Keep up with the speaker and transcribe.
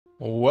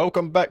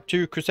Welcome back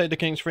to Crusader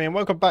Kings 3 and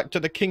welcome back to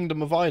the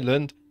Kingdom of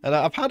Ireland. And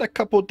I've had a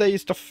couple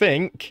days to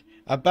think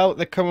about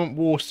the current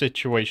war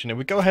situation. If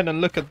we go ahead and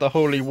look at the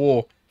Holy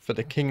War for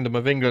the Kingdom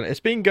of England, it's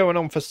been going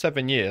on for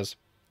 7 years.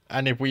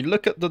 And if we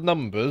look at the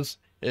numbers,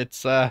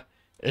 it's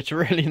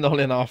really not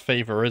in our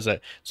favour, is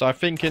it? So I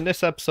think in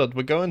this episode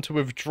we're going to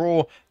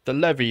withdraw the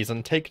levies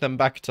and take them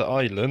back to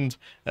Ireland,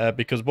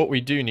 because what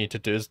we do need to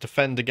do is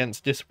defend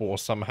against this war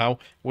somehow,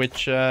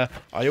 which I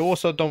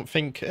also don't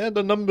think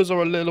the numbers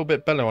are a little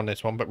bit better on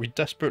this one, but we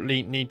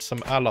desperately need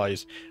some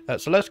allies.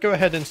 So let's go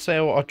ahead and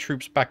sail our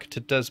troops back to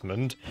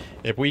Desmond.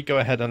 If we go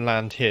ahead and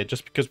land here,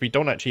 just because we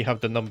don't actually have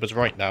the numbers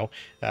right now,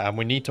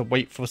 we need to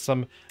wait for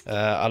some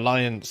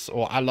alliance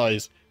or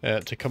allies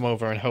to come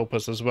over and help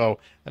us as well.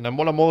 And then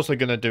what I'm also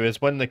going to do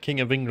is when the King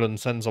of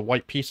England sends a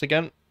white peace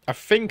again, I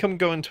think I'm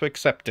going to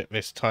accept it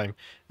this time.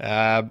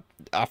 I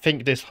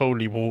think this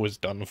holy war is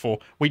done for.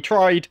 We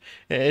tried.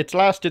 It's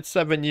lasted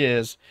 7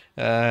 years,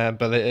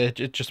 but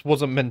it just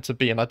wasn't meant to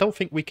be. And I don't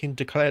think we can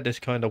declare this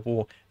kind of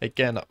war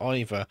again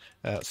either,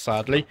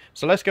 sadly.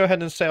 So let's go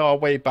ahead and sail our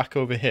way back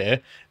over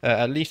here.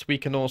 At least we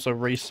can also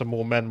raise some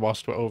more men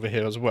whilst we're over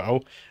here as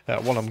well.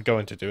 What I'm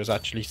going to do is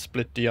actually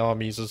split the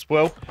armies as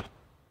well,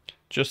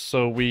 just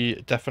so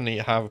we definitely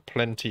have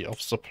plenty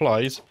of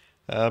supplies.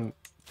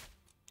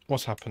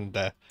 What's happened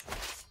there?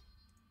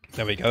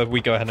 There we go. We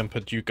go ahead and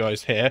put you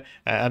guys here,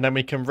 and then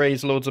we can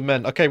raise loads of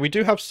men. Okay, we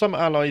do have some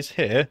allies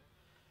here,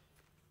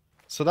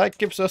 so that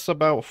gives us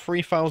about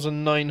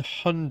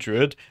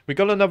 3,900. We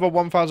got another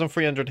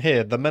 1,300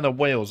 here. The men of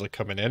Wales are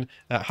coming in.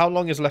 How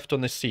long is left on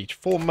this siege?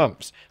 4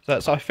 months.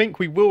 So I think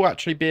we will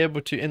actually be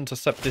able to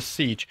intercept this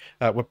siege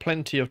with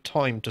plenty of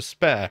time to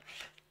spare.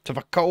 To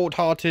the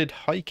cold-hearted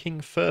High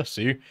King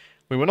Fursu,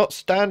 we will not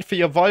stand for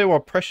your vile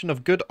oppression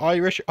of good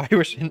Irish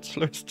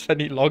influence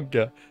any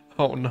longer.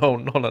 Oh no,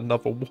 not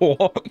another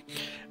war.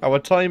 Our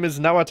time is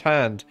now at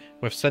hand.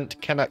 With Saint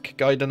Kenach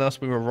guiding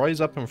us, we will rise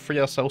up and free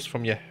ourselves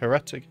from your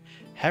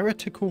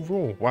heretical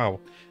rule. Wow.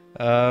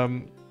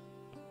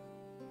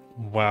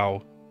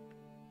 Wow.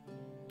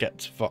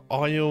 Get the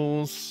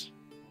Isles.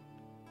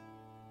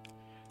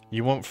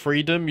 You want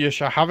freedom? You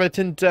shall have it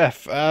in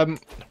death.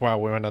 Wow,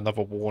 we're in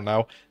another war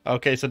now.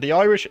 Okay, so the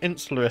Irish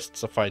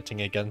insularists are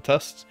fighting against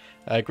us.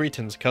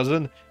 Greetings,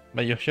 cousin.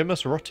 May your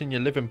shimmers rot in your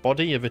living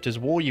body. If it is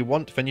war you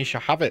want, then you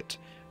shall have it.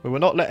 We will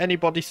not let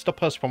anybody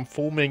stop us from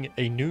forming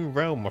a new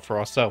realm for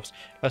ourselves.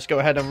 Let's go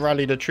ahead and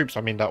rally the troops.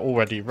 I mean, they're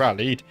already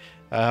rallied.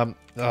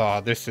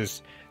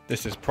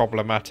 This is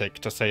problematic,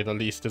 to say the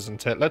least,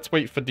 isn't it? Let's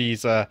wait for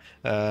these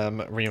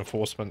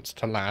reinforcements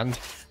to land.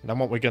 And then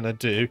what we're going to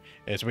do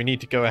is we need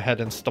to go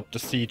ahead and stop the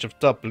siege of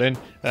Dublin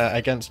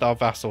against our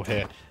vassal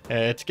here.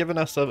 It's given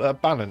us a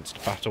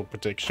balanced battle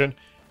prediction,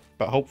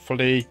 but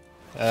hopefully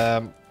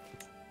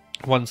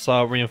once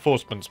our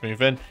reinforcements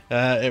move in,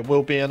 it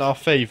will be in our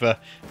favour.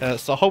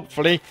 So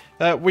hopefully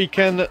we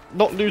can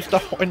not lose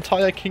the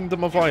entire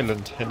Kingdom of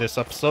Ireland in this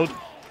episode.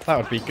 That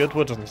would be good,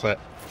 wouldn't it?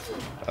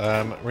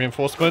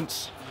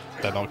 Reinforcements.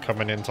 They're not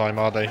coming in time,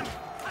 are they?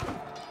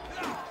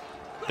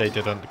 They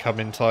didn't come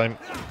in time.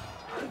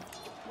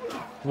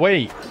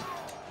 Wait.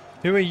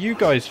 Who are you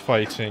guys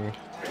fighting?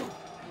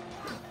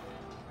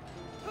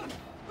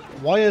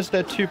 Why is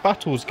there 2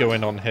 battles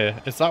going on here?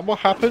 Is that what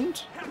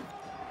happened?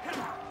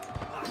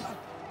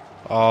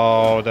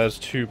 Oh, there's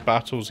 2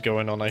 battles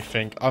going on, I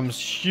think. I'm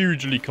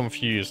hugely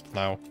confused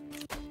now.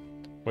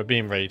 We're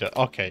being raided.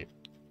 Okay.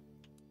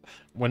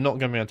 We're not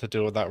going to be able to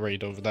deal with that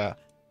raid over there.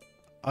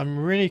 I'm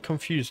really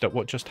confused at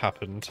what just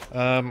happened.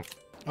 Oh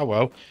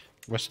well.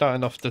 We're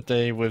starting off the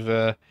day with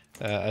a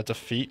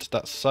defeat.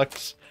 That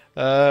sucks.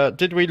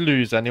 Did we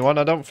lose anyone?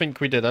 I don't think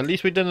we did. At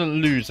least we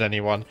didn't lose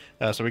anyone.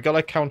 So we got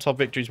to count our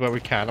victories where we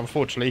can.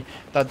 Unfortunately,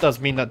 that does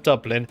mean that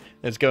Dublin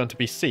is going to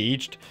be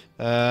sieged.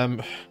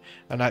 And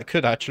that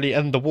could actually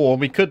end the war.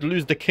 We could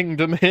lose the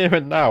kingdom here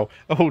and now.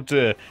 Oh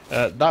dear.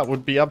 That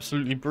would be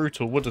absolutely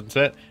brutal, wouldn't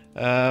it?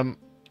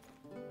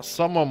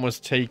 Someone was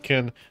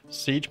taken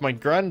siege. My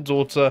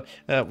granddaughter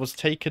was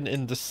taken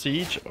in the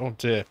siege. Oh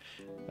dear.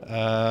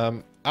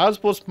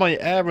 As was my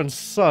heir and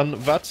son.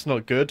 That's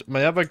not good.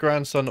 My other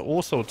grandson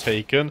also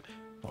taken.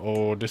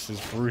 Oh, this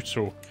is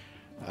brutal.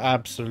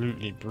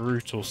 Absolutely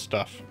brutal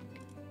stuff.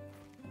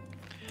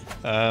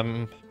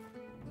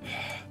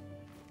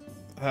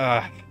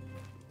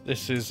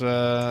 This is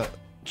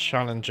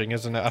challenging,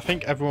 isn't it? I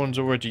think everyone's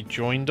already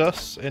joined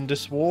us in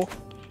this war.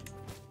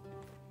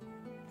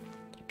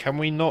 Can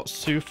we not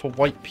sue for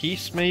white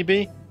peace,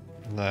 maybe?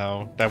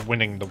 No, they're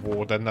winning the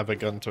war. They're never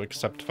going to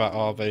accept that,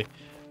 are they?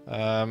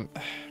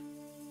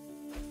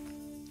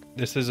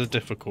 This is a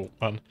difficult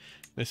one.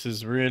 This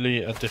is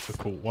really a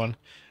difficult one.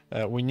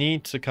 We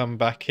need to come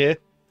back here.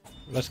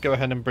 Let's go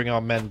ahead and bring our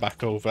men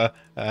back over.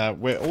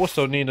 We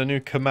also need a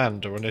new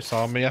commander in this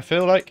army, I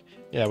feel like.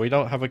 Yeah, we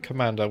don't have a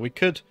commander. We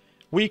could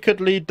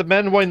lead the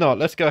men. Why not?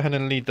 Let's go ahead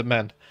and lead the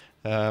men.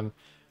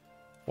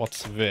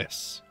 What's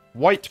this?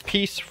 White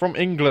peace from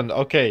England.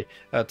 Okay,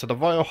 to the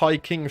vile High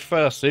King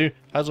Fursu,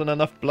 hasn't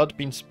enough blood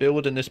been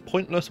spilled in this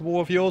pointless war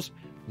of yours?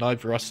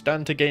 Neither of us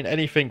stand to gain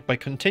anything by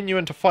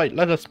continuing to fight.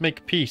 Let us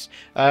make peace.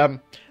 I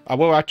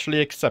will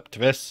actually accept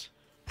this.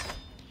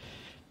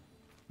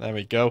 There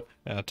we go.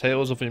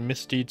 Tales of your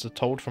misdeeds are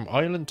told from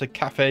island to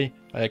cafe.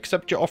 I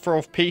accept your offer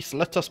of peace.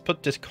 Let us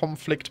put this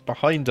conflict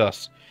behind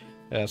us.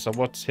 So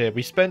what's here?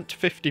 We spent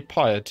 50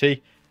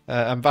 piety,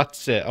 and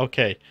that's it.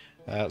 Okay.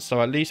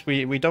 So at least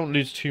we don't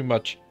lose too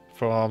much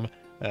from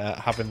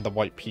having the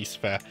white peace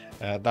fair.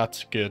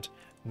 That's good.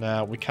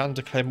 Now, we can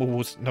declare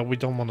wars. No, we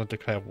don't want to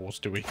declare wars,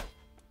 do we?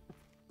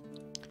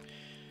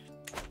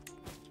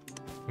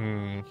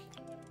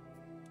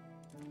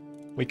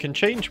 We can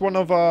change one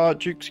of our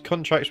duke's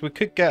contracts. We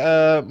could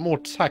get more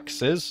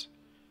taxes.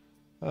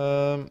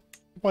 Why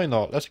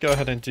not? Let's go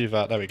ahead and do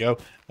that. There we go.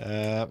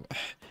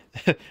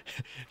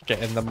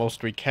 Getting the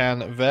most we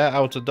can there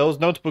out of those.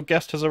 Notable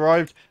guest has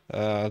arrived.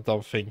 I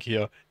don't think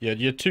you're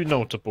too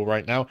notable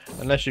right now,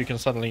 unless you can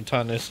suddenly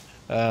turn this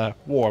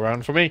war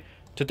around for me.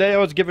 Today I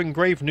was given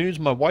grave news.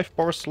 My wife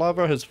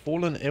Borislava has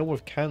fallen ill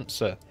with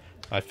cancer.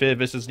 I fear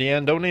this is the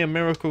end. Only a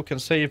miracle can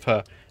save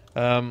her.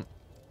 Damn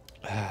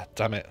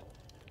it.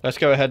 Let's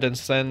go ahead and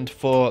send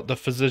for the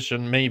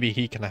physician. Maybe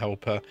he can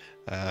help her.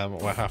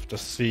 We'll have to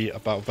see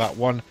about that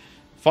one.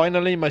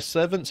 Finally, my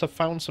servants have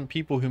found some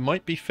people who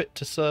might be fit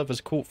to serve as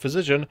court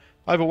physician.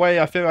 Either way,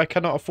 I fear I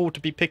cannot afford to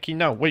be picky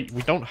now. Wait,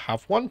 we don't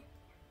have one?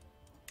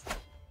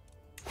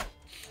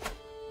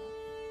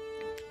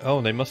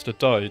 Oh, they must have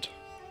died.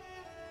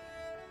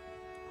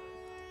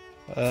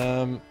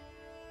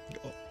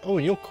 Oh,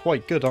 you're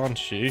quite good,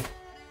 aren't you?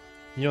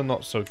 You're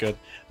not so good.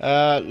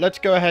 Let's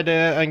go ahead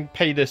and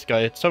pay this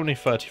guy. It's only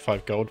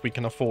 35 gold. We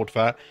can afford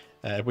that.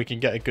 We can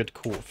get a good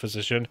court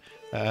physician.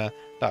 That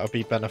would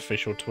be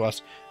beneficial to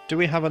us. Do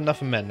we have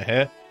enough men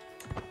here?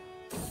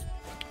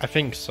 I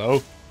think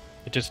so.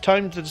 It is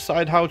time to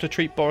decide how to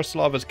treat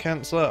Borislava's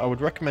cancer. I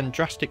would recommend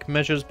drastic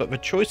measures, but the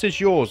choice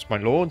is yours, my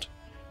lord.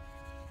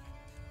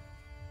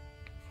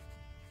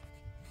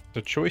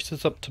 The choice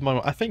is up to my...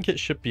 I think it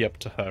should be up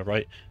to her,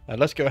 right?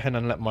 Let's go ahead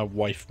and let my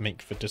wife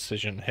make the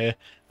decision here.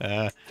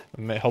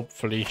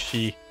 Hopefully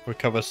she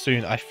recovers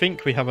soon. I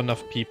think we have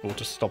enough people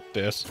to stop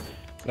this.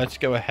 Let's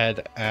go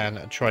ahead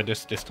and try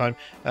this time.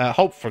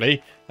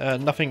 Hopefully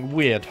nothing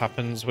weird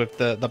happens with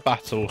the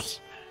battles.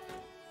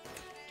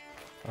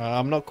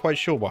 I'm not quite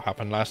sure what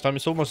happened last time.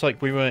 It's almost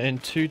like we were in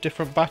two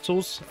different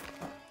battles.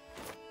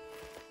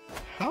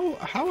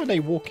 How are they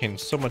walking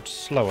so much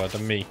slower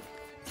than me?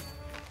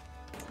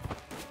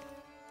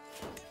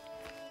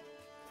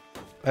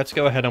 Let's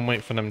go ahead and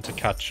wait for them to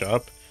catch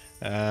up.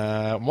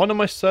 One of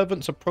my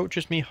servants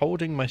approaches me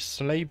holding my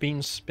sleigh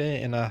bean spear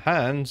in her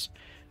hands.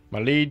 My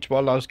liege,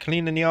 while I was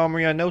cleaning the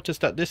armory, I noticed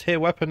that this here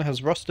weapon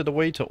has rusted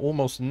away to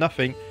almost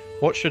nothing.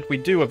 What should we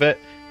do with it?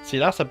 See,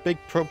 that's a big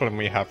problem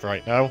we have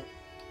right now.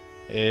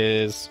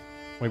 Is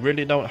we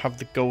really don't have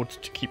the gold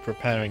to keep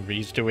repairing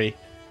these, do we?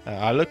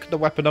 I looked the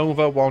weapon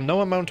over. While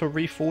no amount of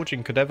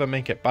reforging could ever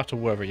make it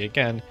battle-worthy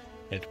again,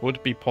 it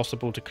would be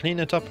possible to clean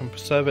it up and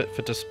preserve it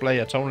for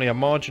display at only a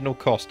marginal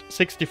cost.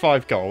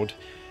 65 gold.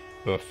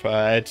 Oof,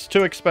 it's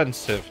too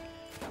expensive.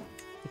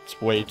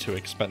 It's way too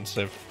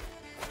expensive.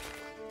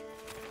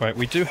 Right,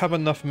 we do have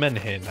enough men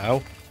here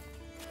now.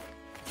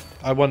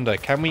 I wonder,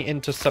 can we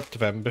intercept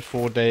them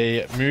before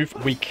they move?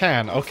 We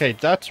can. Okay,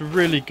 that's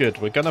really good.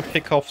 We're going to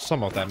pick off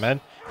some of them men.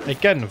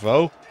 Again,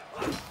 though.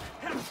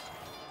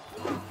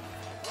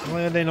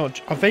 Why are they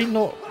not... Are they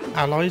not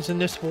allies in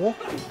this war?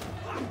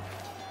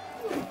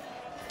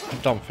 I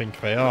don't think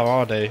they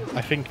are they?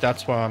 I think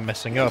that's where I'm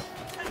messing up.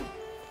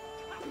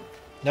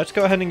 Let's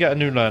go ahead and get a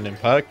new learning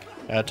perk.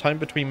 Time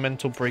between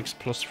mental breaks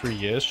plus 3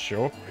 years,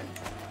 sure.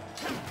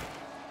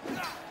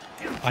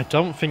 I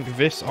don't think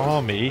this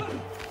army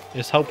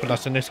is helping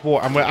us in this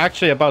war. And we're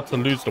actually about to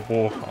lose the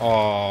war.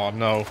 Oh,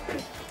 no.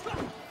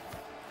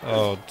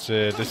 Oh,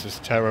 dear. This is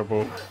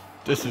terrible.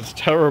 This is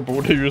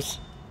terrible news.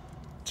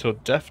 Till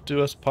death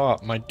do us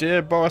part. My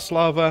dear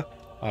Borislava,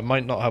 I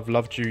might not have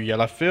loved you,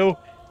 yet I feel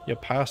you're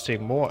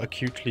passing more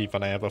acutely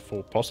than I ever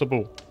thought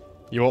possible.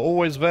 You are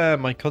always there,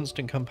 my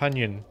constant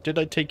companion. Did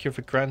I take you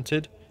for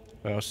granted?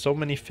 There are so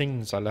many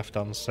things I left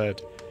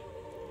unsaid.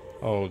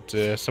 Oh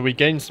dear. So we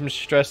gained some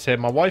stress here.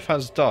 My wife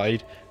has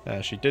died.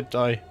 She did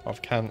die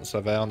of cancer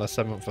there on the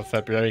 7th of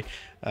February.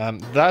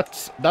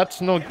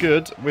 That's not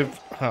good. With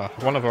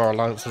one of our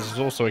alliances has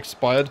also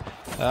expired.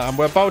 And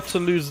we're about to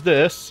lose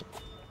this.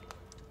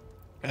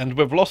 And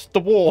we've lost the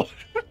war.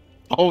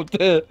 Oh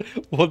dear,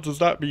 what does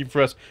that mean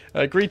for us?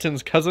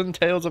 Greetings, cousin.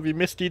 Tales of your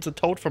misdeeds are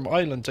told from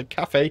island to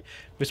cafe.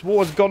 This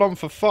war has gone on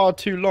for far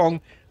too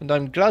long, and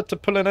I'm glad to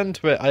put an end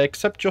to it. I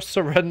accept your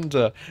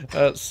surrender.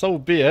 So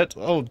be it.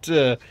 Oh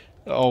dear.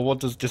 Oh, what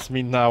does this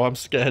mean now? I'm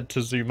scared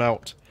to zoom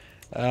out.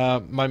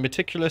 My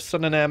meticulous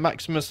son and heir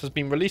Maximus has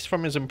been released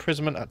from his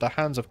imprisonment at the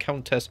hands of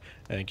Countess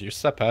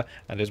Giuseppa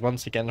and is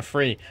once again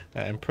free.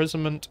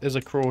 Imprisonment is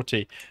a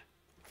cruelty.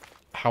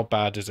 How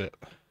bad is it?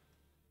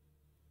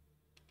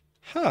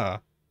 Huh.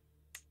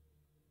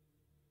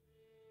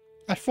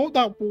 I thought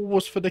that war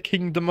was for the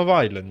Kingdom of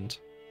Ireland.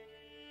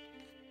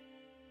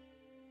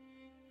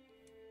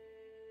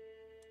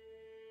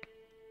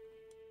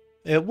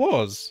 It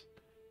was.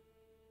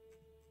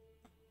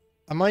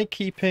 Am I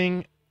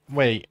keeping...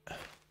 Wait.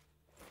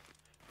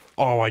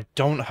 Oh, I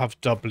don't have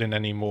Dublin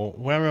anymore.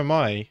 Where am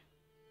I?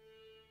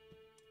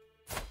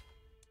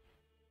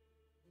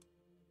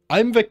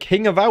 I'm the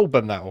King of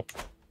Alba now.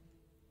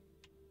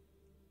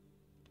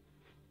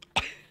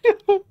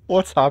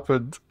 What's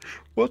happened?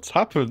 What's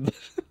happened?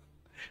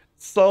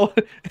 So,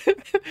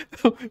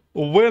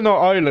 we're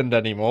not Ireland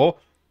anymore.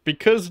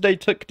 Because they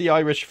took the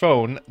Irish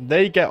throne,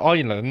 they get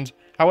Ireland.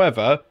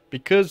 However,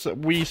 because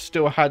we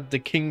still had the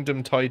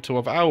kingdom title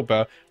of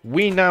Alba,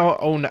 we now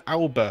own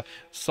Alba.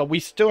 So we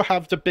still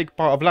have the big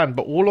part of land,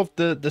 but all of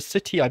the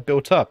city I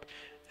built up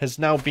has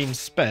now been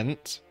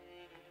spent.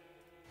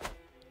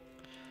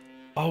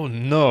 Oh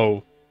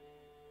no.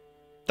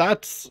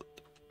 That's...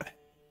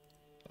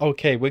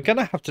 Okay, we're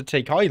gonna have to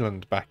take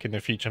Ireland back in the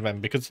future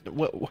then, because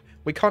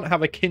we can't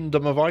have a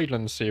Kingdom of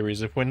Ireland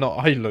series if we're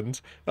not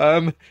Ireland.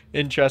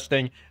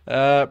 Interesting.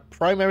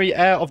 Primary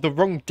heir of the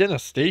wrong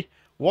dynasty?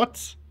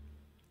 What?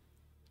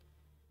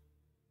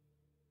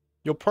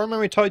 Your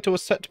primary title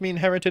is set to be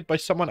inherited by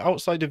someone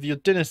outside of your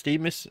dynasty,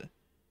 Miss...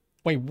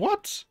 Wait,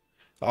 what?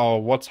 Oh,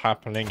 what's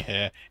happening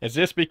here? Is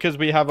this because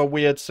we have a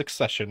weird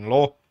succession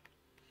law?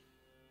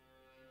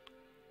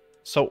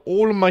 So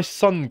all my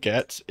son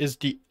gets is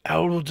the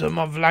Earldom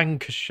of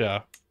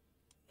Lancashire.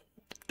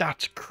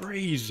 That's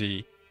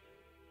crazy.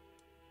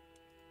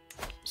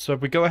 So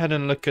if we go ahead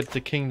and look at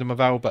the Kingdom of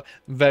Alba,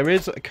 there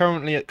is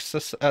currently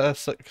a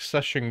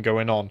succession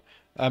going on.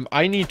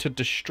 I need to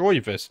destroy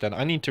this then.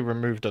 I need to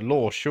remove the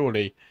law,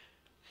 surely.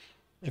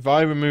 If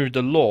I remove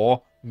the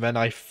law, then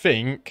I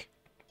think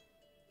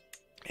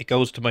it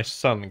goes to my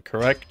son,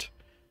 correct?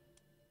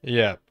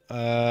 Yeah.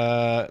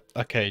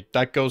 Okay,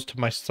 that goes to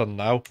my son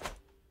now.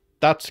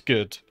 That's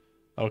good.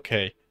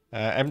 Okay.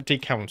 Empty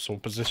council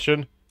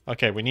position.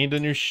 Okay, we need a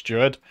new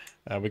steward.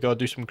 We gotta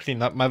do some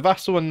cleanup. My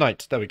vassal and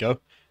knight. There we go.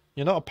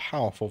 You're not a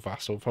powerful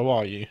vassal, though,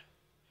 are you?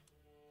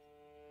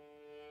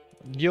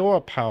 You're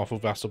a powerful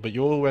vassal, but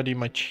you're already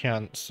my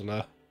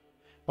chancellor.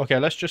 Okay,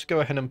 let's just go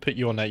ahead and put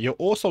you on there. You're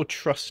also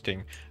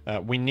trusting.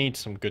 We need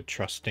some good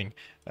trusting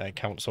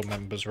council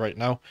members right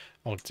now.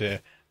 Oh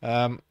dear.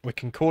 We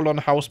can call on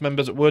house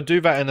members. We'll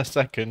do that in a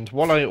second.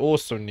 What I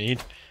also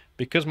need...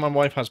 Because my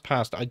wife has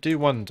passed, I do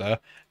wonder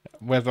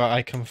whether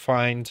I can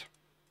find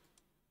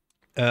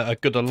a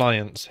good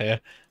alliance here.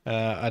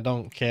 I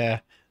don't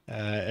care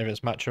if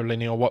it's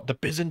matrilineal or what. The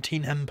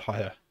Byzantine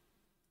Empire.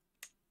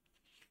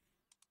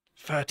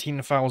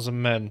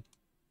 13,000 men.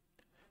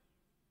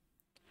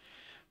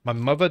 My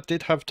mother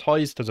did have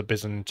ties to the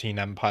Byzantine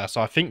Empire,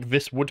 so I think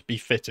this would be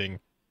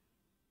fitting.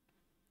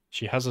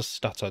 She has a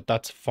stutter.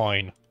 That's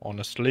fine,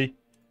 honestly.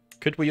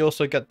 Could we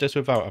also get this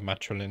without a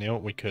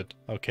matrilineal? We could.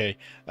 Okay.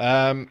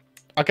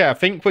 Okay, I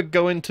think we're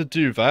going to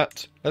do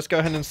that. Let's go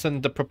ahead and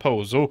send the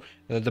proposal.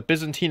 The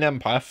Byzantine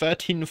Empire,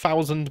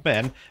 13,000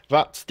 men.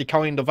 That's the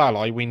kind of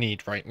ally we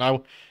need right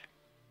now.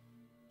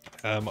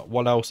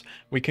 What else?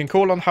 We can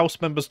call on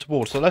house members to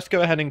war. So let's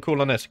go ahead and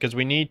call on this, because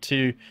we need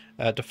to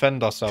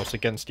defend ourselves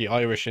against the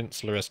Irish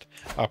Insularist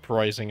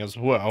uprising as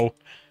well.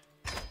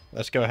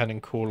 Let's go ahead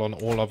and call on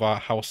all of our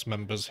house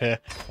members here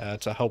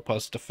to help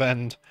us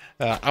defend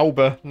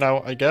Alba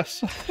now, I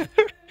guess.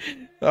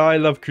 I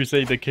love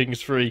Crusader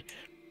Kings 3.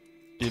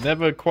 You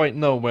never quite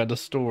know where the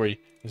story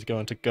is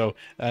going to go.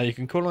 You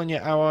can call on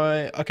your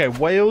ally. Okay,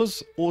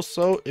 Wales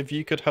also, if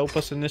you could help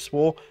us in this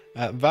war,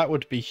 that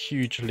would be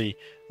hugely...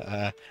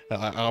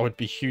 I would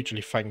be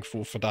hugely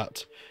thankful for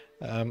that.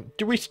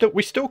 Do we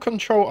still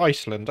control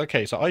Iceland?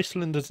 Okay, so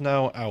Iceland is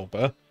now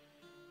Alba.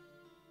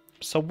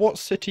 So what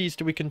cities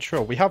do we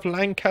control? We have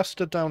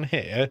Lancaster down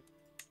here.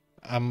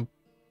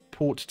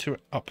 Port to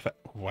up there.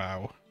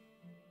 Wow.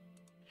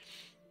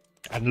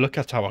 And look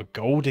at our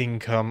gold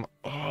income.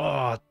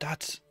 Oh,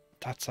 that's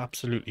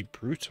absolutely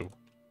brutal.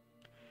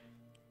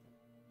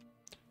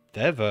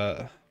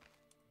 They're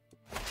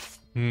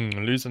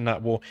losing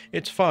that war.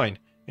 It's fine.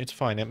 It's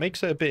fine. It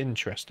makes it a bit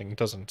interesting,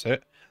 doesn't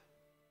it?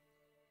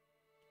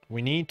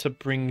 We need to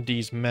bring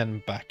these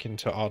men back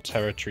into our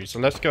territory. So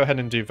let's go ahead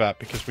and do that,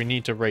 because we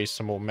need to raise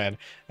some more men.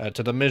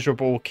 To the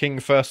miserable King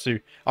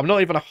Fursu. I'm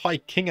not even a high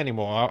king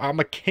anymore. I'm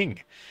a king.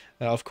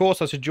 Of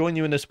course, I should join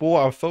you in this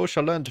war. Our foes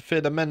shall learn to fear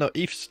the men of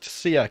East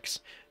Seax.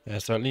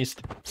 So at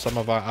least some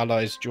of our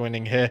allies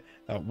joining here.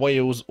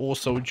 Wales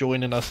also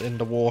joining us in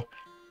the war.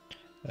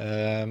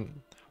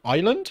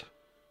 Ireland?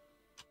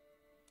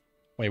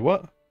 Wait,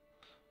 what?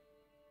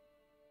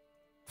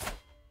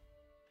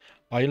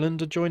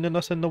 Ireland are joining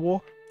us in the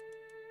war?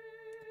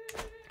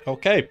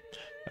 Okay.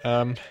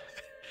 Oh,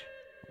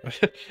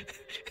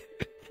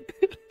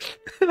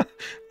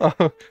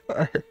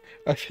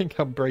 I think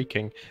I'm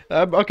breaking.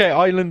 Okay,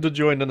 Ireland are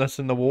joining us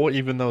in the war,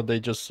 even though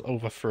they just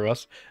overthrew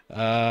us.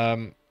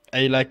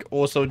 Alec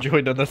also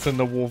joining us in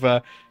the war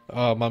there.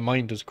 Oh, my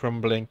mind is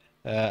crumbling.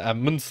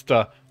 And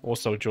Munster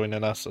also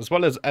joining us, as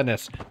well as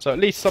Ennis. So at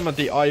least some of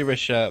the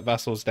Irish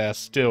vassals there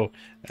still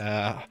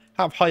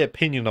have high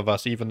opinion of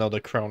us, even though the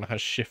crown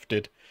has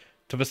shifted.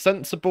 To the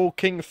sensible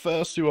King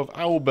Fursu of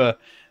Alba,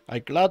 I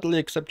gladly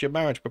accept your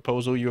marriage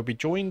proposal. You will be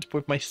joined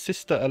with my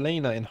sister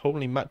Elena in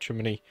holy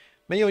matrimony.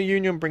 May your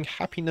union bring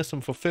happiness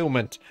and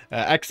fulfillment.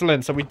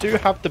 Excellent. So we do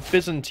have the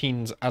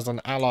Byzantines as an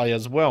ally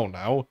as well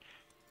now.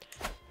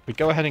 We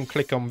go ahead and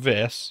click on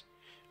this.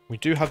 We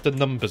do have the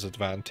numbers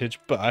advantage,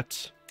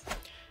 but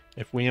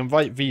if we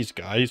invite these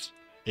guys,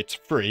 it's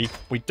free.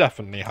 We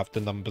definitely have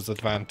the numbers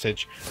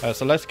advantage.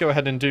 So let's go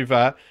ahead and do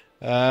that.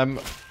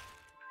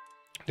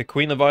 The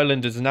Queen of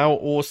Ireland is now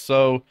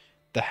also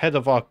the head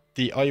of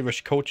the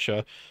Irish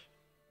culture.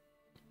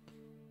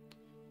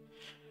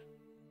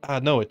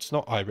 No, it's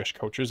not Irish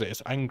culture, is it?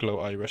 It's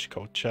Anglo-Irish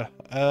culture.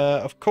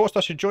 Of course,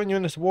 I should join you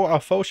in this war. Our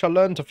foe shall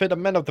learn to fear the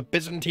men of the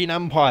Byzantine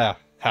Empire.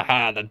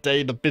 Haha, the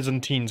day the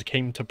Byzantines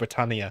came to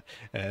Britannia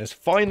is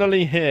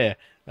finally here.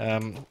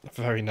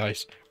 Very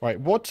nice. Right,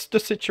 what's the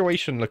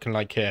situation looking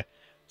like here?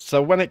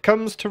 So when it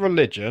comes to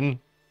religion,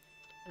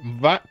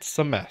 that's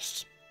a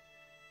mess.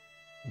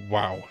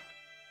 Wow.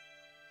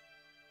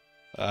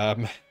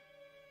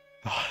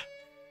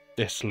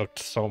 This looked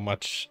so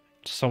much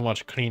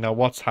cleaner.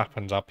 What's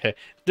happened up here?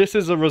 This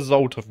is a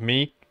result of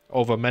me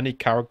over many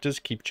characters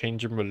keep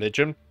changing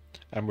religion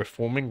and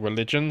reforming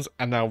religions,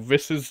 and now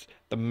this is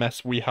the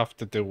mess we have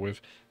to deal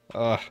with.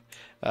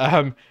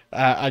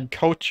 And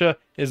culture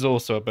is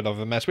also a bit of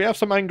a mess. We have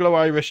some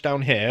Anglo-Irish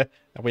down here,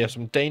 and we have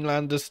some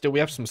Danelanders still. We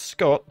have some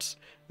Scots,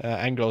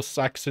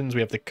 Anglo-Saxons.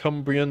 We have the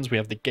Cumbrians. We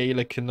have the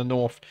Gaelic in the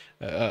north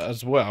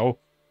as well.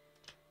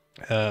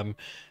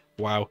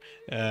 Wow.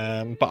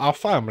 But our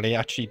family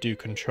actually do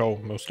control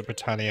most of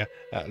Britannia,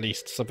 at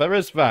least. So there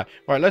is that.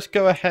 Right, let's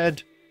go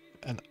ahead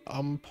and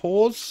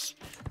unpause.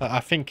 I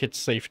think it's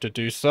safe to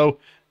do so.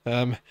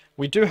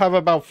 We do have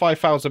about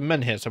 5,000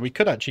 men here, so we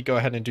could actually go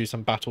ahead and do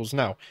some battles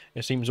now.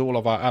 It seems all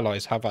of our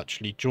allies have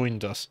actually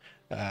joined us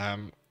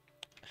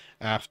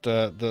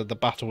after the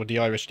battle with the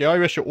Irish. The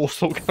Irish are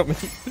also coming.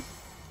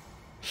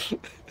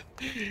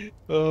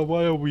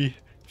 Why are we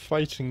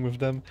fighting with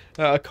them?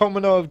 A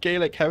commoner of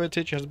Gaelic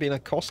heritage has been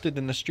accosted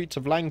in the streets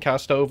of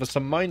Lancaster over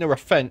some minor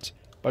offence.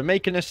 By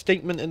making a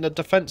statement in the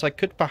defence, I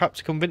could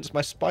perhaps convince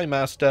my spy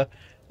master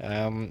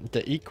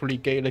the equally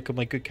Gaelic of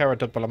my good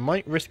character, but I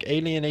might risk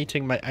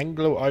alienating my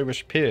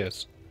Anglo-Irish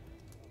peers.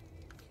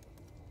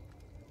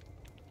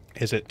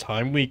 Is it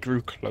time we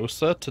grew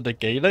closer to the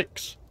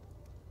Gaelics?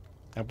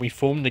 And we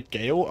formed the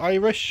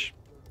Gael-Irish?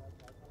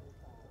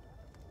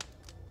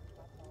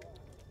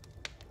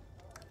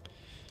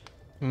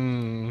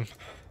 The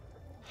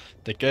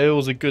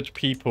Gaels are good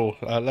people.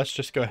 Let's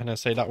just go ahead and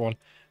say that one.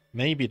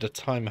 Maybe the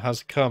time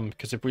has come,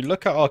 because if we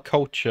look at our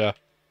culture,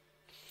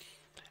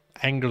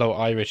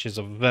 Anglo-Irish is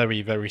a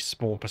very, very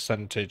small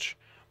percentage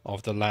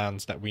of the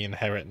lands that we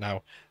inherit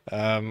now.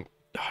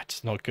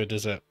 It's not good,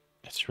 is it?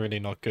 It's really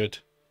not good.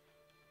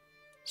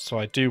 So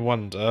I do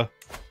wonder,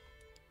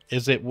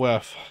 is it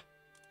worth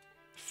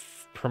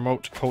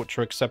promote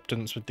culture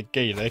acceptance with the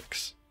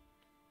Gaelics?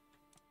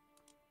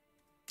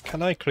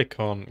 Can I click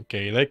on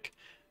Gaelic?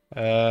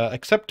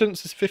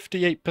 Acceptance is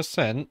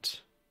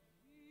 58%.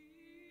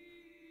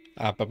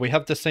 But we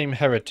have the same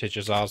heritage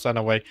as ours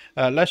anyway.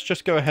 Let's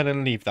just go ahead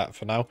and leave that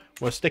for now.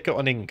 We'll stick it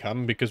on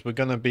income because we're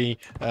going to be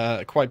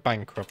quite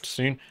bankrupt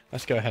soon.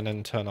 Let's go ahead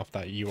and turn off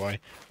that UI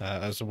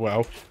as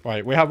well.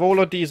 Right, we have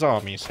all of these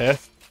armies here.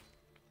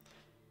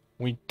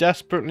 We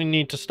desperately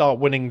need to start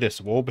winning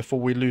this war before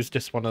we lose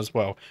this one as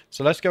well.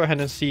 So let's go ahead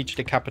and siege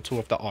the capital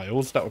of the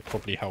Isles. That would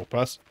probably help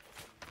us.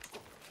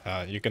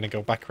 You're going to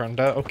go back around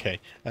there? Okay.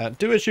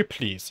 Do as you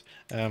please.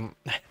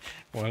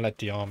 We'll let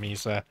the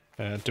armies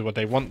do what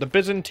they want. The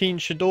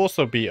Byzantines should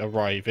also be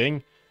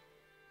arriving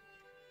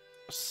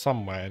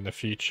somewhere in the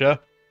future.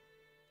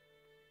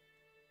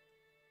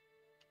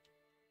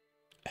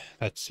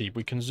 Let's see.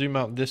 We can zoom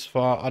out this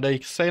far. Are they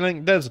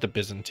sailing? There's the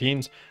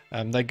Byzantines.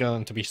 They're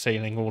going to be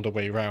sailing all the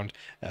way around.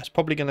 It's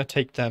probably going to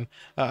take them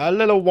a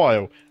little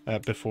while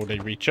before they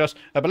reach us.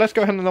 But let's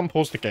go ahead and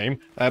unpause the game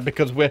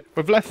because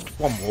we've left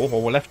one war,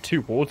 or we're left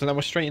two wars, and then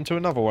we're straight into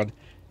another one.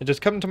 It has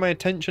come to my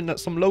attention that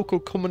some local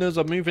commoners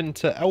are moving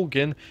to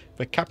Elgin,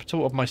 the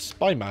capital of my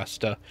spy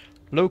master.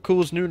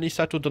 Locals newly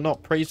settled are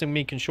not praising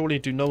me can surely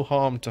do no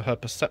harm to her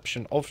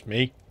perception of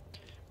me.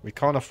 We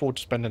can't afford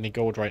to spend any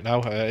gold right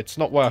now. It's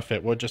not worth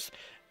it. We'll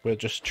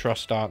just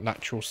trust our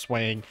natural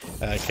swaying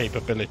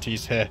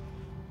capabilities here.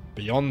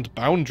 Beyond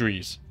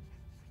boundaries.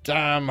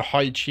 Damn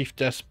High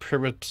Chiefess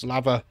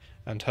Pribislava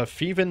and her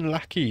thieving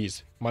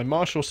lackeys. My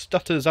marshal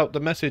stutters out the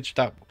message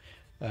that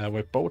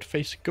with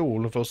bold-faced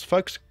ghoul, those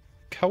thugs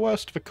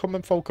coerced the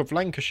common folk of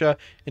Lancashire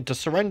into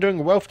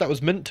surrendering wealth that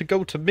was meant to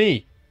go to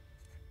me.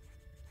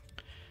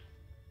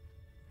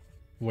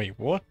 Wait,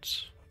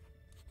 what?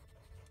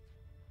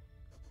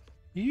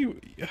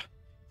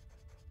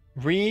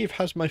 Reeve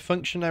has my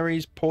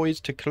functionaries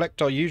poised to collect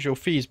our usual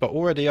fees, but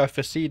already I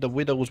foresee the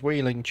widows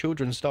wailing,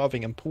 children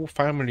starving, and poor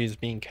families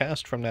being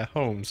cast from their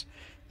homes.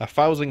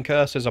 1,000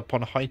 curses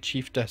upon High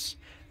Chiefess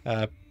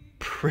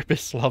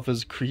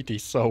Pribislava's greedy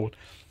soul.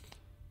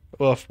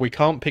 Oof, we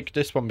can't pick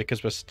this one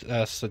because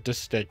we're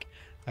sadistic.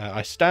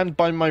 I stand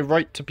by my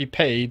right to be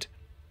paid.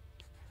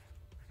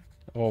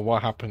 Or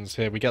what happens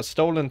here? We get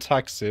stolen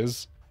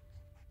taxes.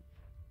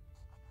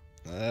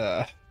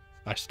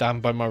 I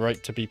stand by my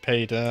right to be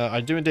paid.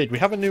 I do indeed. We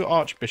have a new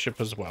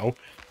Archbishop as well.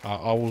 Our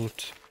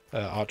old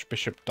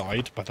Archbishop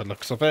died by the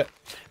looks of it.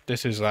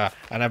 This is an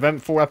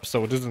eventful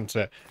episode, isn't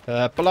it?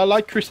 But I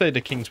like Crusader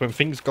Kings when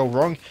things go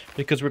wrong,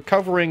 because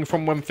recovering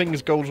from when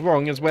things goes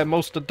wrong is where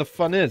most of the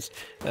fun is.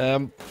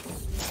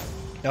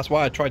 That's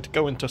why I tried to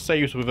go into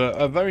saves with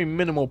a very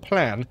minimal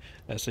plan,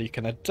 so you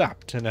can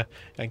adapt and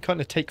kind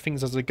of take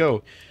things as they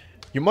go.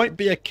 You might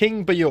be a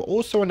king, but you're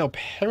also an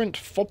apparent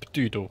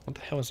fopdoodle. What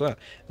the hell is that?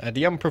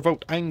 The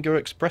unprovoked anger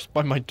expressed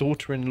by my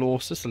daughter-in-law,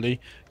 Cicely,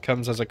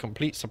 comes as a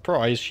complete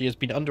surprise. She has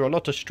been under a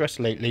lot of stress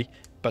lately,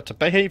 but to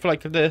behave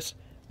like this,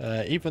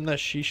 even as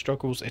she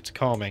struggles, it's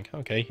calming.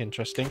 Okay,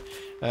 interesting.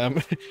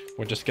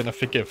 We're just going to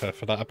forgive her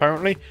for that,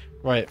 apparently.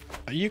 Right,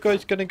 are you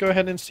guys going to go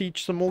ahead and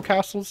siege some more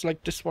castles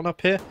like this one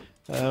up here?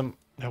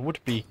 I would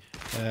be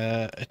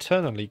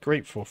eternally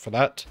grateful for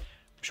that.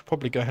 We should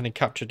probably go ahead and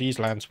capture these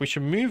lands. We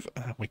should move...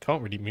 we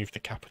can't really move the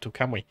capital,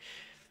 can we?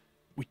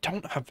 We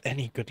don't have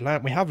any good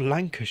land. We have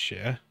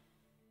Lancashire.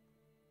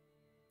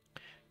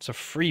 It's a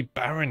free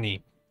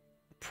barony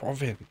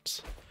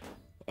province.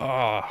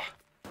 We're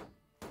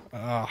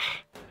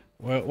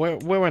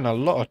in a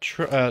lot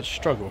of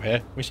struggle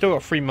here. We still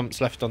got 3 months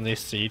left on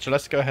this siege.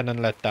 Let's go ahead and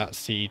let that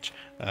siege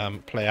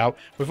play out.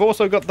 We've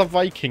also got the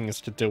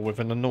Vikings to deal with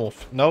in the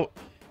north. No.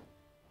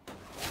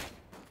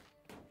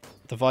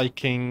 The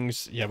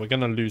Vikings... yeah, we're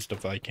going to lose the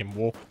Viking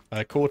war.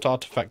 Court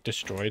artifact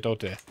destroyed. Oh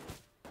dear.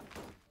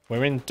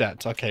 We're in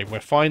debt. Okay, we're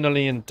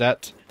finally in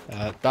debt.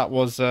 That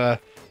was... well,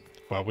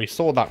 we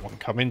saw that one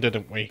coming,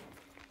 didn't we?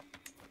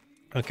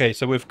 Okay,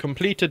 so we've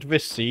completed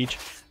this siege.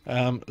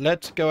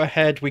 Let's go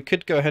ahead. We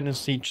could go ahead and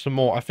siege some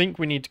more. I think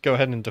we need to go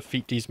ahead and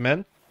defeat these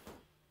men.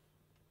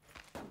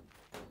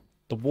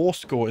 The war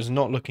score is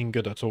not looking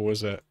good at all,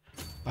 is it?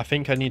 I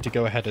think I need to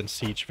go ahead and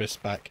siege this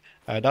back.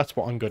 That's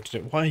what I'm going to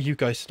do. Why are you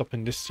guys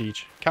stopping this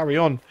siege? Carry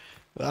on.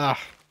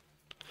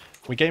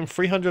 We gained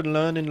 300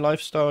 learning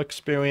lifestyle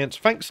experience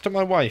thanks to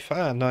my wife.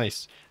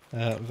 Nice.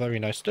 Very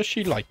nice. Does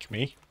she like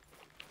me?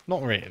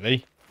 Not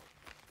really.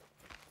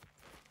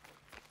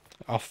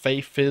 Our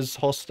faith is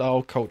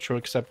hostile. Cultural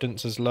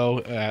acceptance is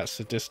low.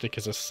 Sadistic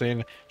is a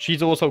sin.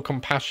 She's also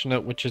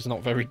compassionate, which is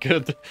not very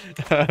good.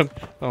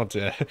 Oh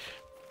dear.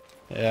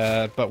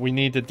 But we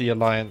needed the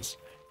alliance.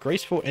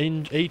 Graceful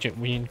agent.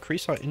 We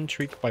increase our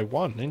intrigue by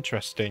 1.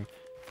 Interesting.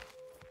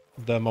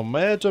 The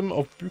momentum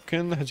of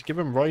Buchan has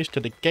given rise to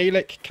the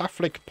Gaelic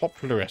Catholic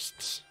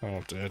popularists.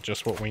 Oh dear,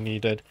 just what we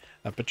needed.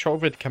 A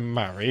betrothed can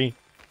marry.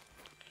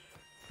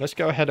 Let's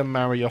go ahead and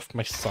marry off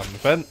my son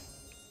then.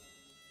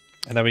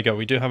 And there we go.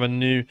 We do have a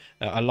new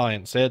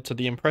alliance here. To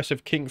the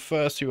impressive King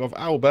Fursu of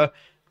Alba,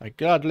 I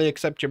gladly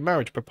accept your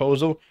marriage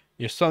proposal.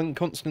 Your son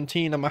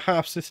Constantine and my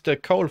half-sister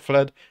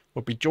Colfled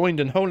will be joined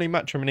in holy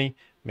matrimony.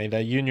 May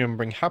their union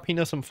bring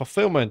happiness and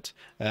fulfillment.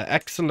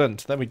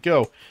 Excellent. There we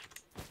go.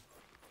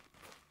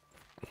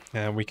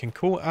 We can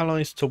call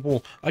allies to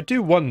war. I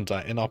do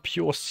wonder, in our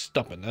pure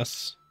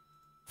stubbornness...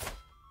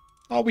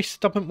 are we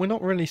stubborn? We're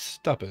not really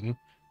stubborn.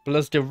 But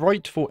as the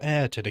rightful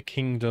heir to the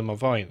Kingdom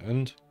of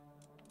Ireland...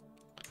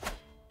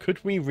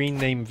 could we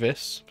rename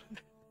this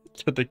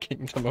to the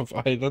Kingdom of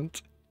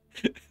Ireland?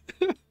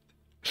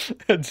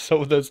 And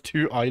so there's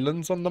 2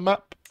 islands on the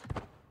map?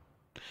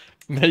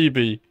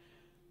 Maybe.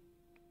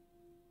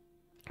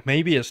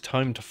 Maybe it's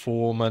time to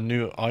form a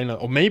new island.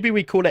 Or maybe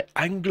we call it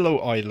Anglo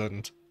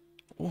Island.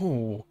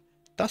 Oh,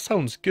 that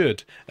sounds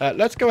good.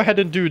 Let's go ahead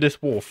and do this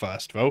war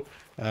first, though.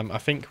 I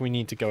think we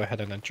need to go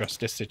ahead and address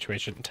this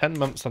situation. 10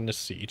 months on this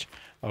siege.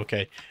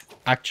 Okay.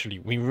 Actually,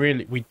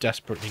 we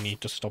desperately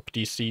need to stop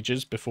these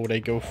sieges before they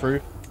go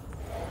through.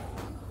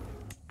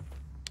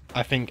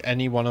 I think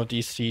any one of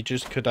these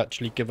sieges could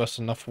actually give us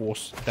enough war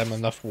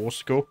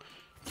score.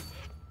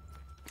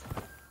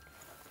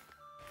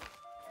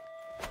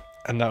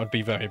 And that would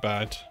be very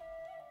bad.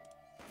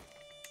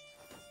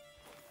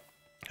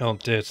 Oh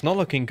dear, it's not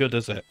looking good,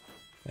 is it?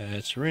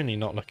 It's really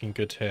not looking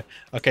good here.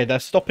 Okay, they're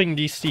stopping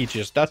these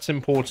sieges. That's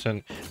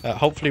important.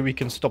 Hopefully we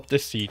can stop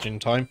this siege in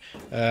time.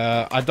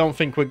 I don't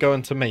think we're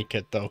going to make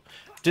it, though.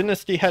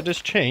 Dynasty head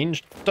has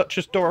changed.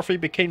 Duchess Dorothy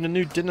became the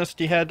new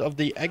dynasty head of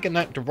the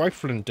Eggenacht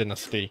Rifleland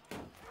dynasty.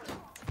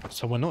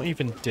 So we're not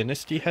even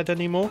dynasty head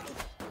anymore?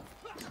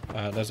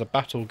 There's a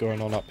battle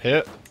going on up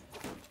here.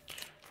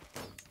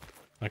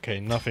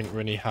 Okay, nothing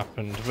really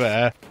happened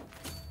there.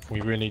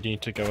 We really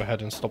need to go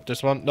ahead and stop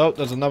this one. No,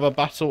 there's another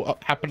battle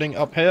happening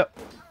up here.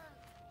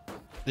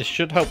 This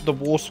should help the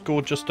war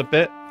score just a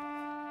bit.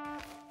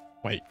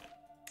 Wait.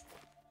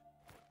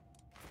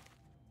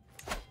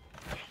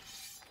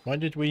 Why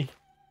did we...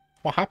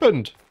 what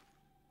happened?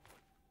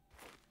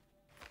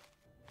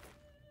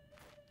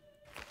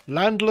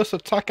 Landless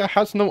attacker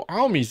has no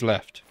armies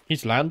left.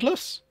 He's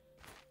landless?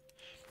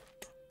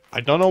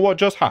 I don't know what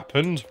just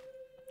happened.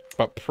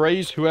 But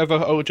praise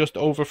whoever just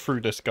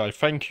overthrew this guy.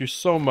 Thank you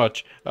so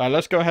much.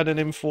 Let's go ahead and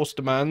enforce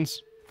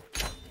demands.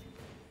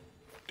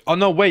 Oh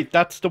no, wait.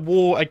 That's the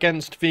war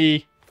against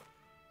the...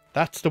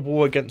 that's the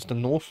war against the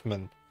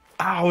Northmen.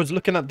 Ah, I was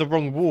looking at the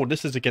wrong war.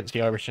 This is against the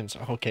Irishans.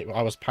 Okay, well,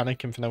 I was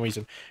panicking for no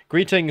reason.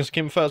 Greetings,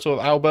 King Fertile of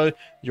Albo.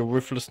 Your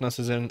ruthlessness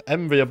is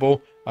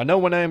enviable. I know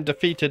when I am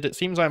defeated, it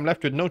seems I am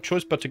left with no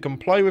choice but to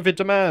comply with your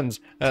demands.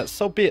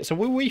 So be it. So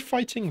were we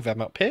fighting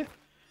them up here?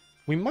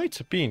 We might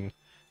have been.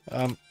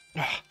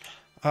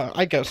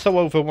 I get so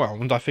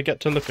overwhelmed, I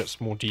forget to look at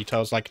small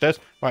details like this.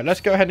 Right,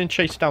 let's go ahead and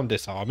chase down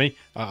this army.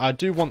 I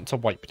do want to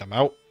wipe them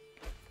out.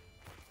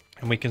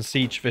 And we can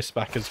siege this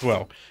back as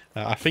well.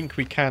 I think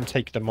we can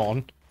take them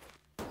on.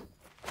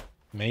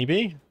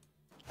 Maybe?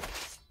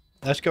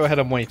 Let's go ahead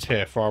and wait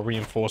here for our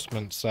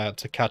reinforcements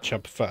to catch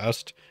up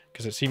first.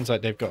 Because it seems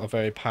like they've got a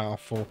very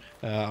powerful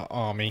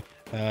army.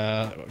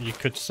 You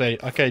could say,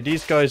 okay,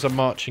 these guys are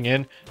marching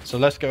in. So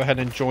let's go ahead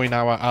and join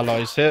our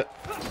allies here.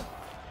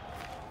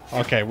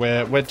 Okay,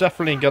 we're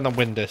definitely going to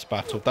win this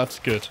battle. That's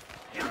good.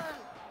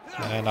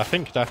 And I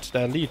think that's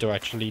their leader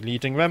actually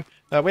leading them.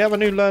 We have a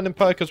new learning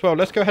perk as well.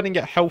 Let's go ahead and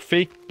get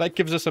healthy. That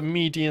gives us a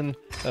median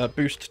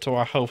boost to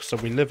our health so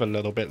we live a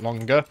little bit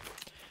longer.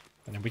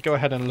 And then we go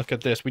ahead and look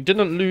at this. We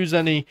didn't lose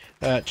any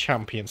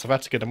champions, so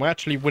that's good. And we're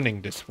actually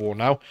winning this war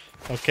now.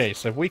 Okay,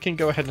 so if we can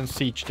go ahead and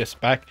siege this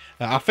back,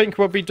 I think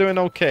we'll be doing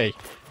okay.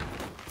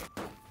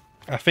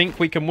 I think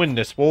we can win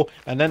this war,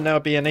 and then there'll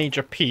be an age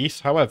of peace.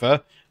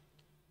 However,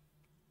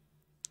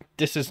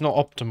 this is not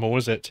optimal,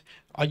 is it?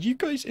 Are you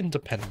guys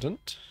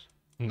independent?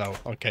 No,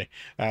 okay.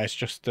 It's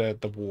just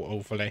the war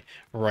overlay.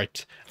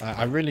 Right.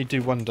 I really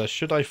do wonder,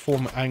 should I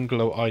form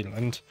Anglo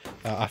Island?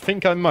 I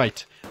think I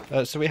might.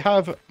 So we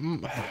have...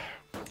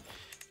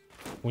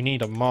 we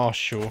need a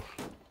marshal.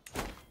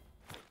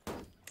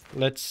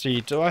 Let's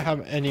see. Do I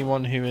have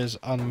anyone who is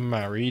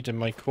unmarried in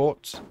my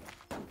court?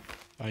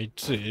 I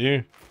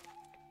do.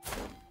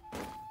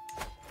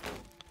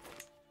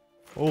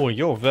 Oh,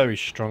 you're very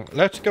strong.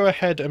 Let's go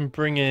ahead and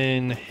bring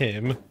in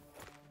him.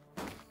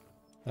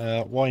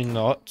 Why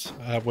not?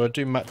 We'll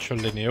do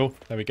matrilineal.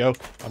 There we go.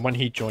 And when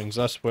he joins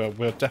us,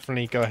 we'll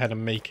definitely go ahead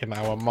and make him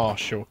our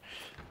marshal.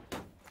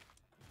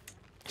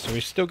 So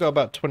we've still got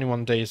about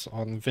 21 days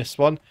on this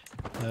one.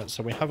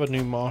 So we have a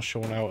new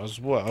marshal now as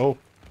well.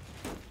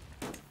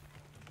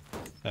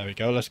 There we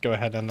go. Let's go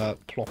ahead and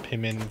plop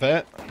him in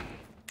there.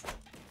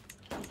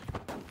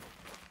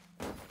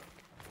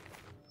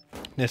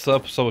 This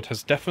episode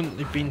has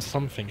definitely been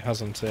something,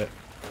 hasn't it?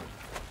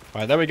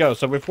 Right, there we go.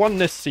 So we've won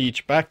this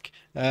siege back.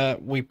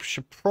 We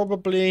should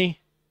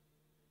probably...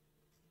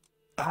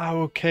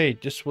 Oh, okay.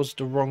 This was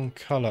the wrong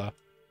colour.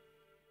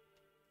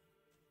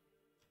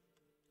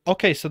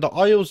 Okay, so the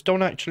Isles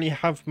don't actually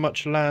have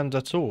much land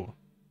at all.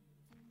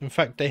 In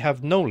fact, they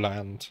have no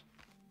land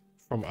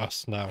from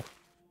us now.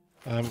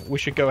 We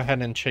should go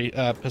ahead and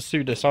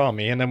pursue this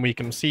army, and then we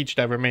can siege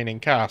their remaining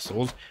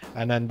castles,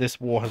 and then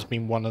this war has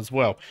been won as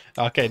well.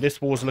 Okay,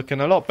 this war's looking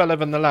a lot better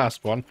than the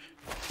last one,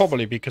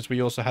 probably because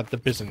we also had the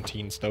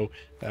Byzantines, though.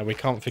 We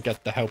can't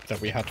forget the help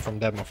that we had from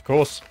them, of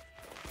course.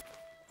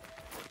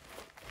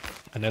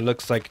 And it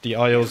looks like the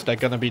Isles, they're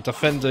going to be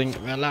defending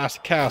their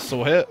last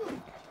castle here.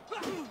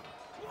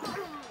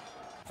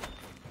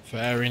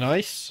 Very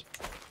nice.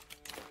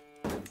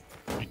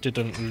 We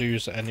didn't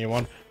lose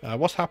anyone.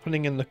 What's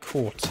happening in the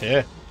court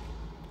here?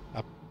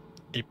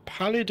 A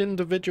pallid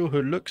individual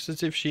who looks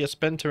as if she has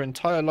spent her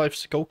entire life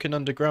skulking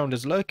underground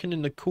is lurking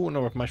in the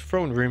corner of my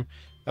throne room.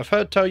 I've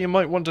heard tell you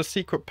might want a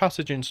secret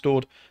passage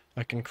installed.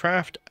 I can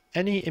craft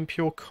any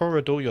impure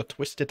corridor your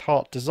twisted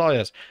heart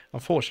desires.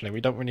 Unfortunately,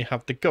 we don't really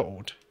have the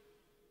gold.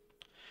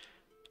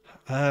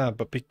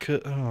 But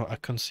because... Oh, a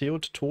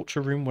concealed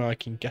torture room where I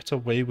can get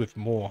away with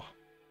more.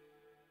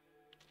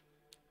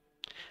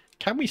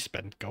 Can we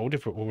spend gold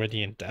if we're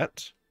already in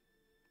debt?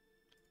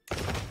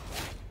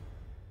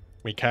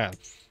 We can.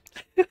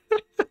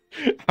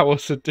 Our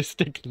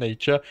sadistic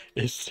nature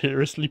is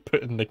seriously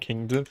putting the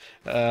kingdom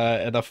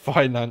in a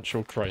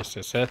financial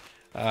crisis here.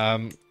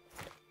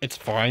 It's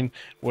fine.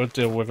 We'll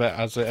deal with it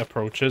as it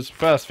approaches.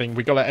 First thing,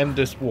 we got to end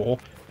this war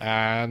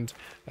and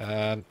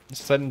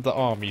send the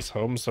armies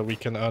home so we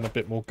can earn a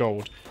bit more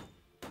gold.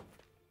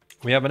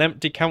 We have an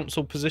empty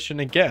council position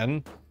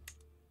again.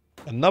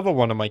 Another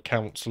one of my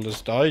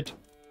councillors died.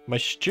 My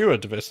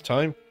steward this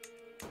time.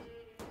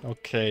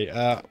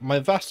 Okay, my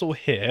vassal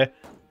here.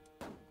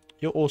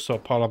 You're also a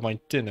part of my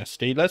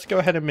dynasty. Let's go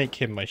ahead and make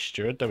him my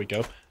steward. There we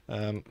go.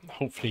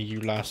 Hopefully you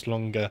last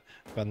longer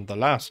than the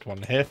last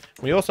one here.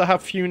 We also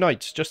have few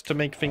knights just to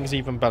make things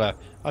even better.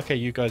 Okay,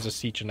 you guys are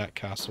sieging that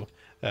castle.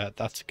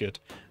 That's good.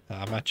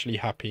 I'm actually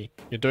happy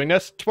you're doing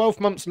this. 12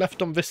 months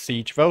left on this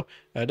siege, though.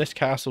 This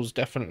castle's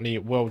definitely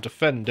well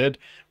defended.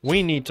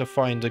 We need to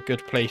find a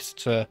good place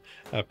to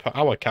put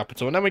our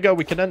capital. And there we go.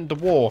 We can end the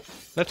war.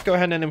 Let's go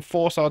ahead and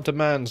enforce our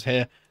demands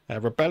here.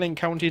 Rebelling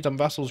counties and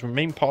vassals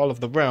remain part of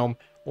the realm.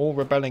 All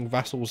rebelling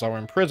vassals are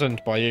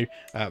imprisoned by you.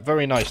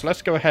 Very nice.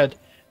 Let's go ahead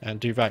and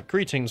do that.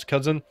 Greetings,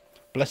 cousin.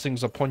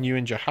 Blessings upon you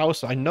and your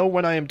house. I know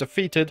when I am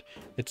defeated,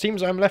 it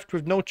seems I am left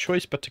with no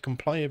choice but to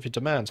comply with your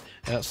demands.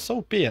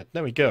 So be it.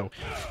 There we go.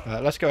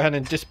 Let's go ahead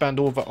and disband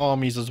all the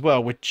armies as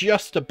well. We're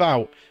just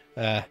about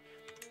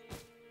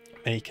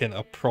making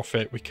a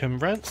profit. We can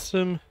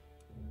ransom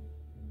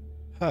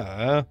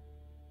her.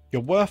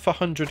 You're worth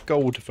 100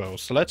 gold though,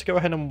 so let's go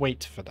ahead and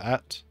wait for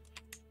that.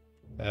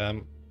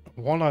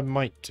 What I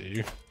might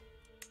do...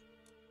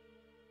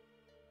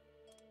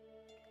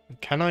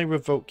 Can I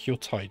revoke your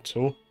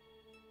title?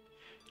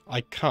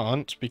 I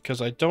can't,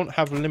 because I don't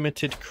have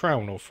limited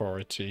crown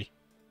authority.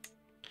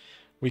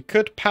 We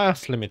could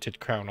pass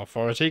limited crown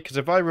authority, because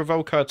if I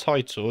revoke her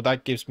title,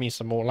 that gives me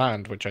some more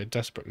land, which I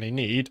desperately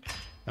need.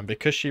 And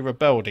because she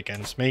rebelled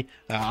against me,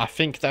 I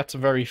think that's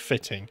very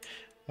fitting.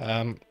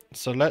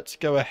 So let's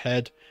go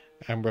ahead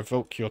and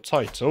revoke your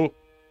title.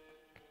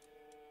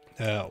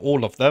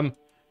 All of them.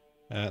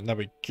 There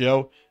we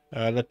go.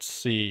 Let's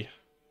see.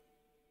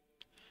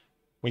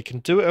 We can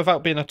do it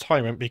without being a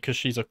tyrant because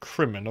she's a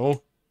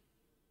criminal.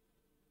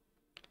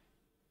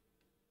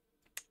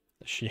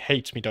 She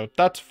hates me though.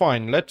 That's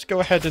fine. Let's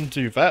go ahead and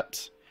do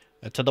that.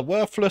 To the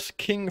worthless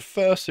King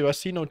Fursu, I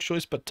see no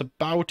choice but to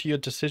bow to your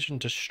decision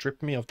to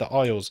strip me of the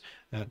Isles.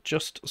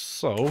 Just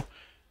so.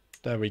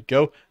 There we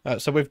go.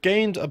 So we've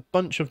gained a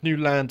bunch of new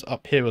land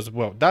up here as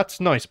well. That's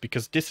nice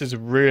because this is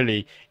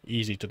really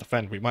easy to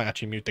defend. We might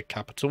actually move the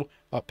capital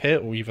up here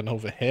or even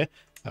over here.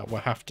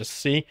 We'll have to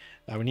see.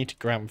 We need to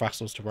grant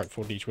vassals to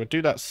rightful liege. We'll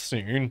do that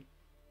soon.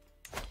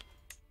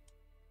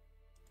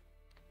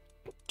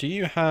 Do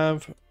you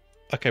have...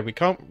 Okay, we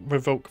can't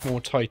revoke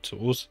more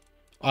titles.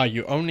 Ah,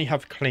 you only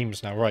have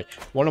claims now, right.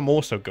 What I'm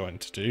also going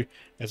to do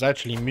is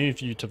actually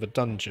move you to the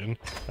dungeon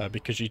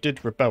because you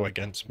did rebel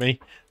against me.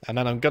 And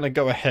then I'm going to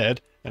go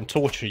ahead and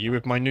torture you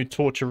with my new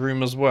torture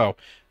room as well.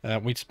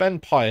 We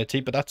spend piety,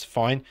 but that's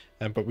fine.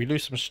 But we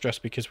lose some stress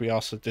because we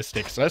are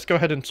sadistic. So let's go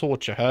ahead and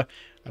torture her.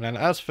 And then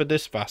as for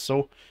this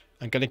vassal,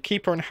 I'm going to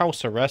keep her in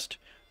house arrest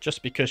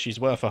just because she's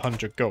worth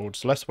 100 gold.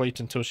 So let's wait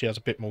until she has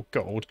a bit more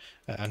gold.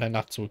 And then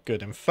that's all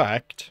good. In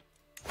fact...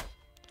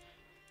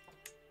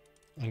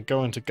 I'm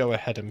going to go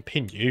ahead and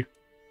pin you.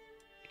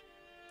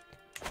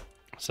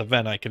 So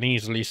then I can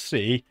easily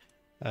see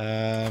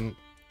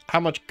how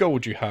much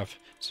gold you have.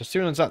 So as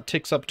soon as that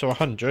ticks up to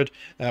 100,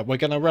 we're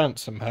going to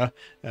ransom her.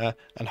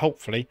 And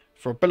hopefully,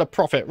 for a bill of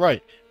profit.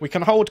 Right, we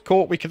can hold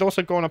court. We could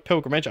also go on a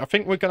pilgrimage. I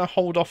think we're going to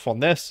hold off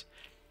on this.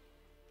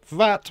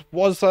 That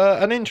was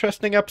an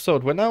interesting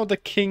episode. We're now the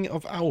King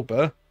of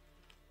Alba.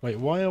 Wait,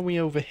 why are we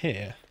over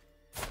here?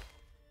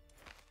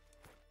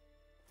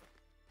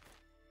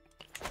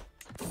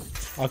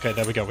 Okay,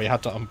 there we go. We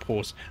had to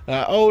unpause.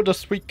 Oh, the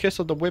sweet kiss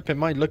of the whip. It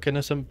might look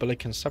innocent, but it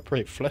can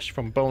separate flesh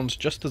from bones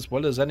just as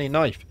well as any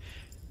knife.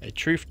 A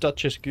truth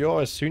Duchess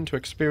Gior is soon to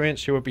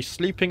experience. She will be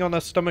sleeping on her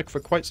stomach for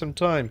quite some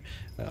time.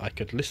 I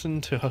could listen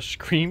to her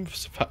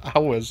screams for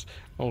hours.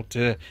 Oh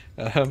dear.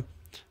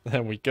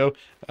 There we go.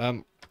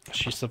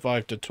 She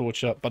survived the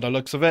torture by the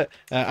looks of it.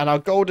 And our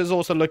gold is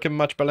also looking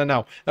much better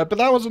now. But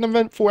that was an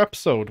eventful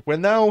episode. We're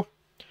now,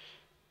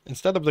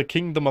 instead of the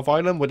Kingdom of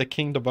Ireland, we're the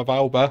Kingdom of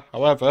Alba.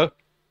 However...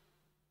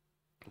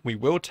 we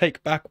will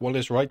take back what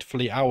is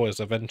rightfully ours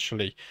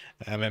eventually.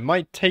 It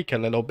might take a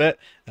little bit,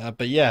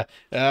 but yeah,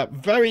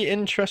 very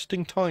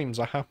interesting times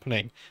are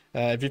happening.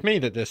 If you've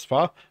made it this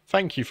far,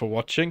 thank you for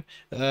watching.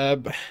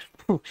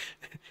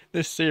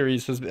 This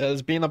series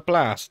has been a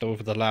blast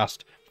over the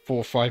last 4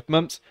 or 5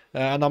 months,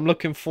 and I'm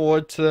looking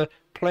forward to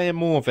playing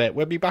more of it.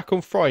 We'll be back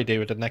on Friday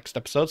with the next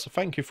episode, so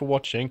thank you for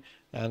watching,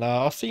 and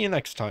I'll see you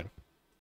next time.